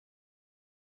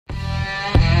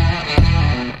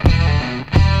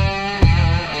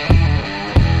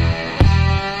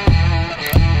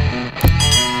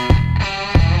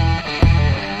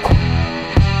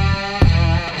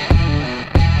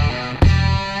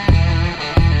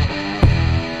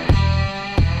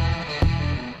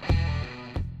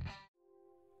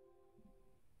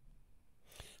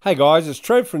Hey guys, it's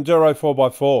Trev from Duro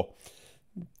 4x4.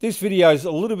 This video is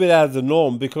a little bit out of the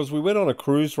norm because we went on a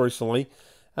cruise recently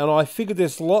and I figured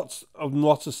there's lots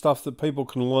of stuff that people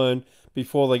can learn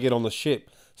before they get on the ship.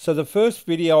 So the first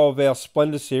video of our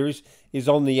Splendor series is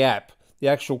on the app, the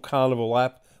actual Carnival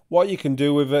app, what you can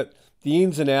do with it, the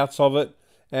ins and outs of it,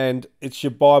 and it's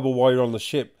your Bible while you're on the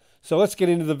ship. So let's get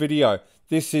into the video.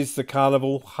 This is the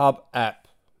Carnival Hub app.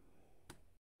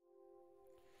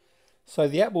 So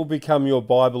the app will become your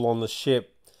Bible on the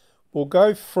ship. We'll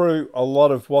go through a lot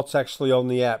of what's actually on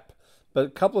the app, but a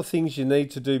couple of things you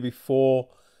need to do before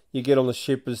you get on the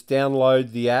ship is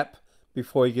download the app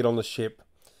before you get on the ship.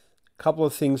 A couple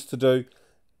of things to do.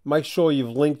 Make sure you've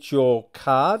linked your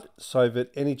card so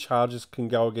that any charges can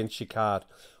go against your card.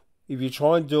 If you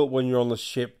try and do it when you're on the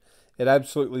ship, it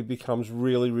absolutely becomes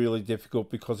really difficult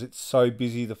because it's so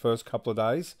busy the first couple of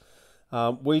days.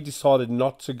 We decided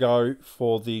not to go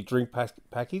for the drink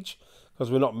package because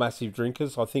we're not massive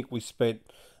drinkers. I think we spent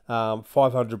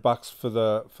 $500 for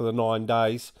the 9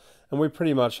 days, and we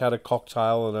pretty much had a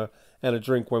cocktail and a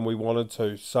drink when we wanted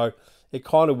to. So it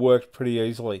kind of worked pretty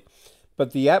easily.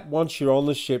 But the app, once you're on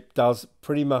the ship, does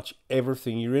pretty much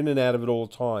everything. You're in and out of it all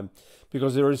the time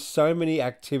because there is so many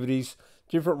activities,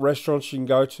 different restaurants you can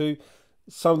go to,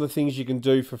 some of the things you can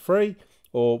do for free,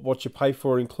 or what you pay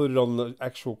for included on the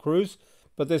actual cruise.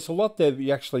 But there's a lot there that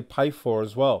you actually pay for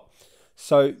as well.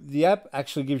 So the app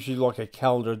actually gives you like a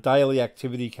calendar, a daily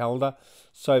activity calendar,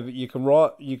 so that you can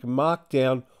mark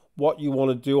down what you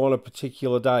want to do on a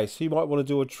particular day. So you might want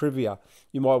to do a trivia,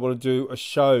 you might want to do a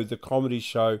show, the comedy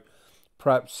show,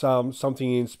 perhaps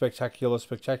something in Spectacular,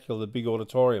 the big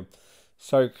auditorium.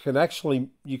 So you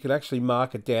can actually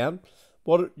mark it down.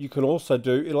 What you can also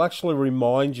do, it'll actually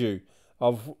remind you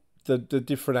of the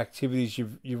different activities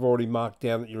you've already marked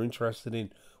down that you're interested in,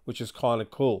 which is kind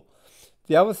of cool.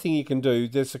 The other thing you can do,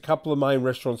 there's a couple of main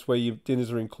restaurants where your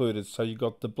dinners are included. So you've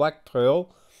got the Black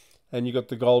Pearl and you've got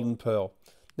the Golden Pearl.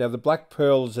 Now the Black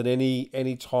Pearl is an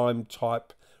anytime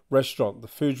type restaurant. The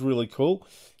food's really cool.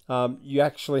 You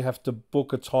actually have to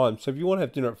book a time. So if you want to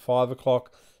have dinner at 5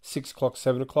 o'clock, 6 o'clock,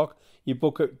 7 o'clock, you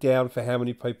book it down for how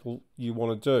many people you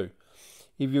want to do.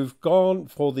 If you've gone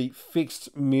for the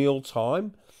fixed meal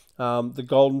time, the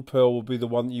Golden Pearl will be the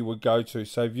one that you would go to.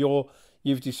 So if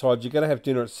you've decided you're going to have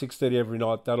dinner at 6:30 every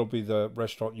night, that'll be the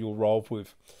restaurant you'll roll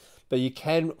with. But you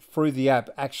can, through the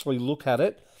app, actually look at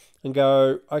it and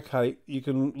go, okay, you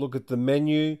can look at the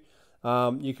menu.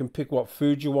 You can pick what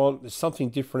food you want. There's something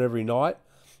different every night.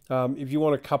 If you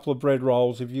want a couple of bread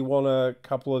rolls, if you want a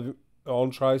couple of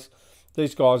entrees,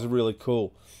 these guys are really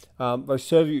cool. They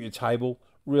serve you at your table.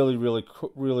 Really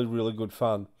good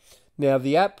fun. Now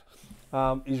the app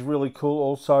is really cool.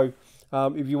 Also,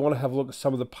 if you want to have a look at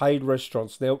some of the paid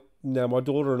restaurants. Now my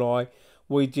daughter and I,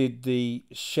 we did the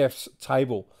chef's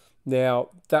table. Now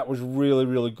that was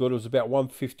really good. It was about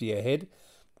 $150 a head,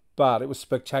 but it was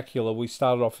spectacular. We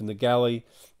started off in the galley,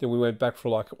 then we went back for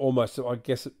like almost, I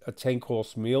guess, a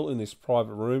 10-course meal in this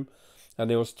private room, and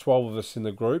there was 12 of us in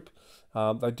the group.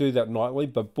 They do that nightly,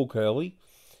 but book early.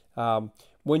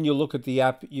 When you look at the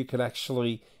app, you can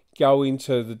actually go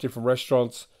into the different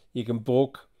restaurants. You can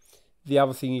book. The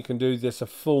other thing you can do, there's a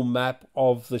full map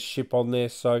of the ship on there.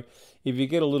 So if you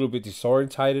get a little bit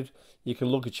disorientated, you can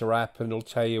look at your app and it'll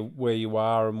tell you where you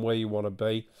are and where you want to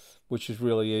be, which is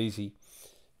really easy.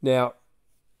 Now,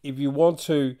 if you want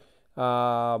to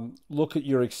look at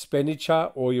your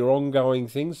expenditure or your ongoing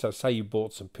things, so say you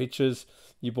bought some pictures,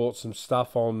 you bought some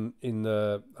stuff in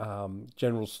the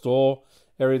general store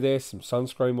area there, some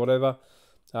sunscreen, whatever,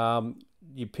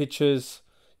 your pictures,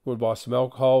 you would buy some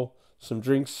alcohol, some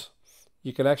drinks.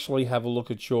 You can actually have a look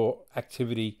at your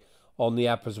activity on the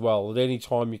app as well. At any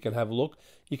time you can have a look.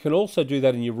 You can also do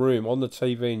that in your room, on the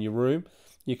TV in your room.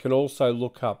 You can also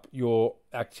look up your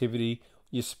activity,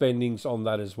 your spendings on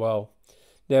that as well.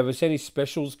 Now, if there's any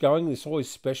specials going, there's always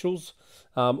specials.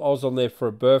 I was on there for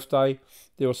a birthday.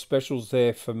 There were specials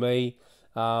there for me.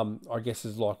 I guess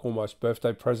it's like almost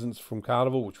birthday presents from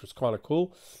Carnival, which was kind of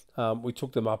cool. We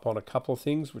took them up on a couple of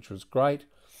things, which was great.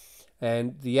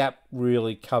 And the app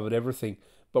really covered everything.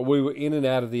 But we were in and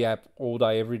out of the app all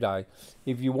day, every day.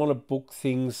 If you want to book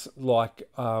things like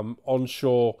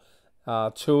onshore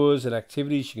tours and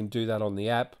activities, you can do that on the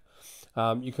app.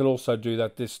 You can also do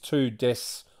that. There's 2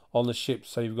 desks on the ship.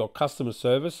 So you've got customer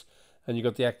service and you've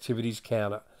got the activities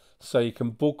counter. So you can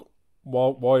book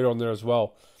while you're on there as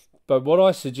well. But what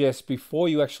I suggest, before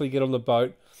you actually get on the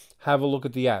boat, have a look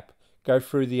at the app. Go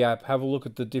through the app, have a look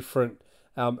at the different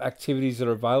activities that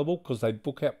are available, because they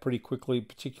book out pretty quickly,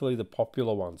 particularly the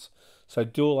popular ones. So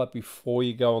do all that before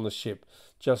you go on the ship.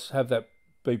 Just have that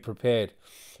be prepared.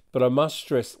 But I must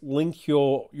stress, link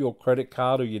your credit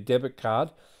card or your debit card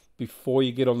before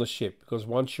you get on the ship, because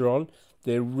once you're on,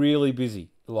 they're really busy,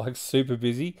 like super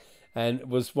busy. And it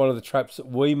was one of the traps that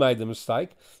we made the mistake.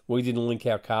 We didn't link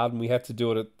our card, and we had to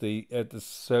do it at the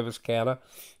service counter,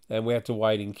 and we had to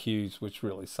wait in queues, which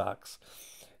really sucks.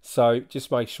 So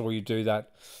just make sure you do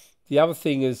that. The other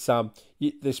thing is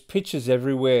there's pictures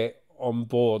everywhere on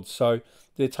board. So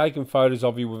they're taking photos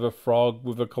of you with a frog,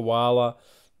 with a koala,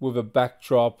 with a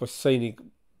backdrop, a scenic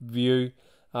view.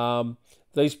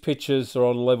 These pictures are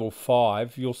on level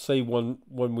 5. You'll see when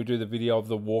we do the video of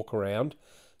the walk around.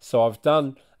 So I've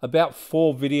done about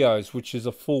 4 videos, which is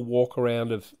a full walk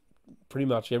around of pretty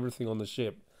much everything on the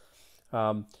ship.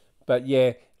 But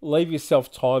yeah, leave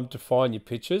yourself time to find your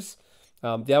pictures.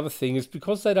 The other thing is,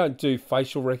 because they don't do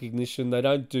facial recognition, they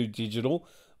don't do digital,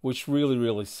 which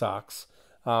really sucks.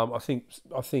 I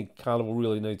think Carnival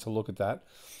really needs to look at that.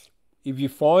 If you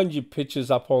find your pictures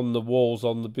up on the walls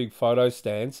on the big photo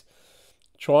stands,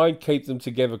 try and keep them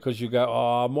together, because you go,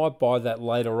 oh, I might buy that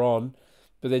later on,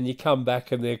 but then you come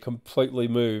back and they're completely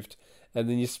moved, and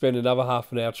then you spend another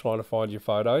half an hour trying to find your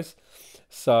photos.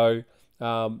 So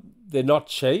they're not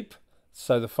cheap.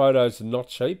 So the photos are not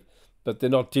cheap, but they're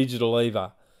not digital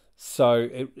either. So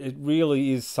it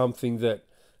really is something that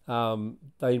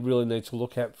they really need to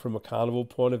look at from a Carnival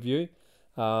point of view.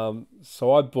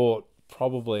 So I bought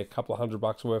probably a couple of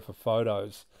 $100 worth of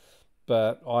photos,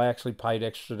 but I actually paid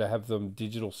extra to have them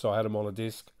digital, so I had them on a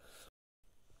disc.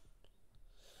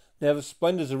 Now, the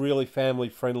Splendor's a really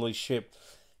family-friendly ship.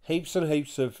 Heaps and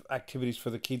heaps of activities for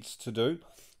the kids to do.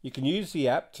 You can use the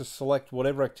app to select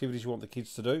whatever activities you want the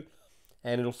kids to do,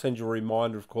 and it'll send you a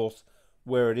reminder, of course,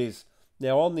 where it is.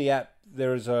 Now, on the app,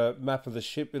 there is a map of the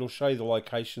ship. It'll show you the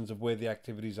locations of where the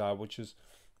activities are, which is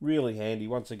really handy.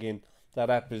 Once again, that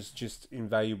app is just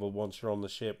invaluable once you're on the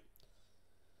ship.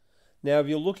 Now, if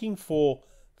you're looking for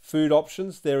food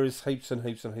options, there is heaps and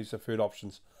heaps and heaps of food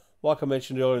options. Like I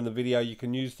mentioned earlier in the video, you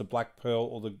can use the black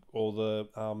pearl or the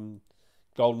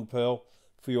golden pearl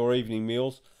for your evening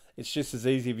meals. It's just as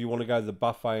easy if you want to go to the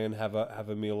buffet and have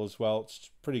a meal as well. It's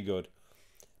pretty good.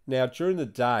 Now, during the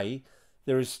day,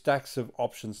 there is stacks of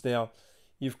options. Now,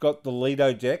 you've got the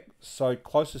Lido deck. So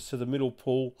closest to the middle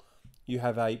pool, you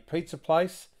have a pizza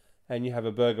place and you have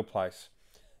a burger place.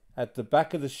 At the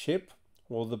back of the ship,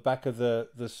 or the back of the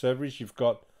serveries, you've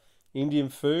got Indian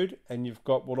food, and you've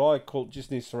got what I call,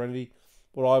 just near Serenity,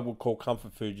 what I would call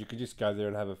comfort food. You could just go there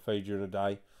and have a feed during the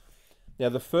day. Now,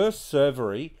 the first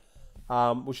servery,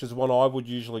 which is the one I would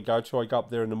usually go to, I go up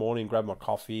there in the morning, grab my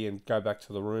coffee and go back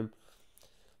to the room.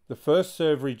 The first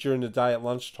servery during the day at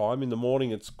lunchtime, in the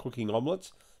morning it's cooking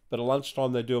omelettes, but at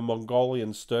lunchtime they do a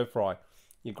Mongolian stir fry.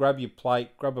 You grab your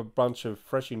plate, grab a bunch of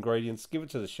fresh ingredients, give it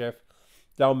to the chef.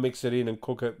 They'll mix it in and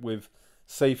cook it with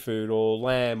seafood or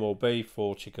lamb or beef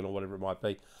or chicken or whatever it might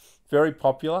be. Very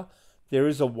popular. There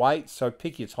is a wait, so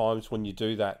pick your times when you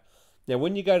do that. Now,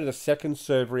 when you go to the second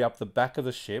servery up the back of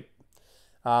the ship,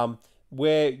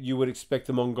 where you would expect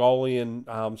the Mongolian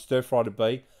stir fry to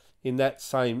be, in that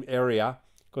same area,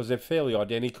 because they're fairly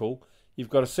identical, you've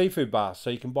got a seafood bar, so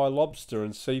you can buy lobster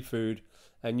and seafood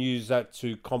and use that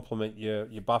to complement your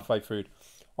buffet food.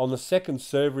 On the second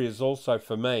servery is also,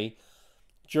 for me,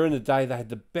 during the day they had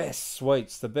the best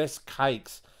sweets, the best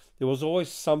cakes. There was always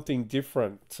something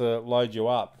different to load you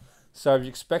up. So if you're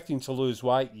expecting to lose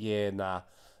weight, yeah, nah.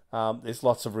 There's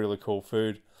lots of really cool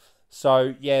food.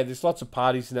 So yeah, there's lots of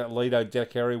parties in that Lido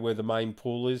deck area where the main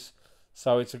pool is.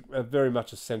 So it's a very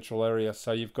much a central area.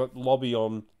 So you've got lobby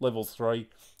on level 3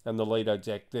 and the Lido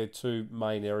deck. They're 2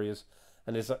 main areas.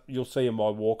 And you'll see in my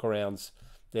walk-arounds,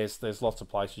 there's lots of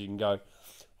places you can go.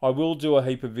 I will do a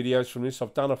heap of videos from this.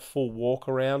 I've done a full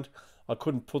walk-around. I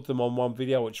couldn't put them on one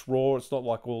video. It's raw. It's not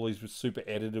like all these super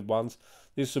edited ones.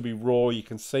 This will be raw. You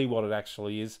can see what it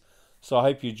actually is. So I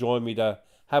hope you join me to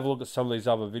have a look at some of these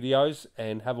other videos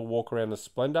and have a walk around the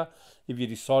Splendor. If you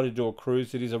decide to do a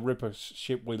cruise, it is a ripper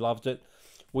ship. We loved it.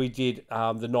 We did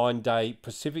the 9-day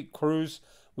Pacific cruise.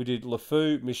 We did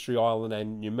LeFou, Mystery Island,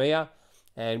 and Noumea,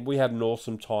 and we had an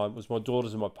awesome time. It was my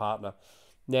daughters and my partner.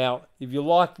 Now, if you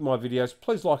like my videos,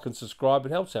 please like and subscribe.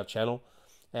 It helps our channel,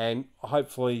 and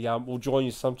hopefully we'll join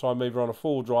you sometime either on a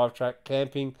full drive track,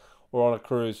 camping, or on a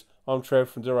cruise. I'm Trev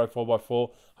from 04x4.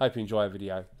 Hope you enjoy our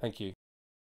video. Thank you.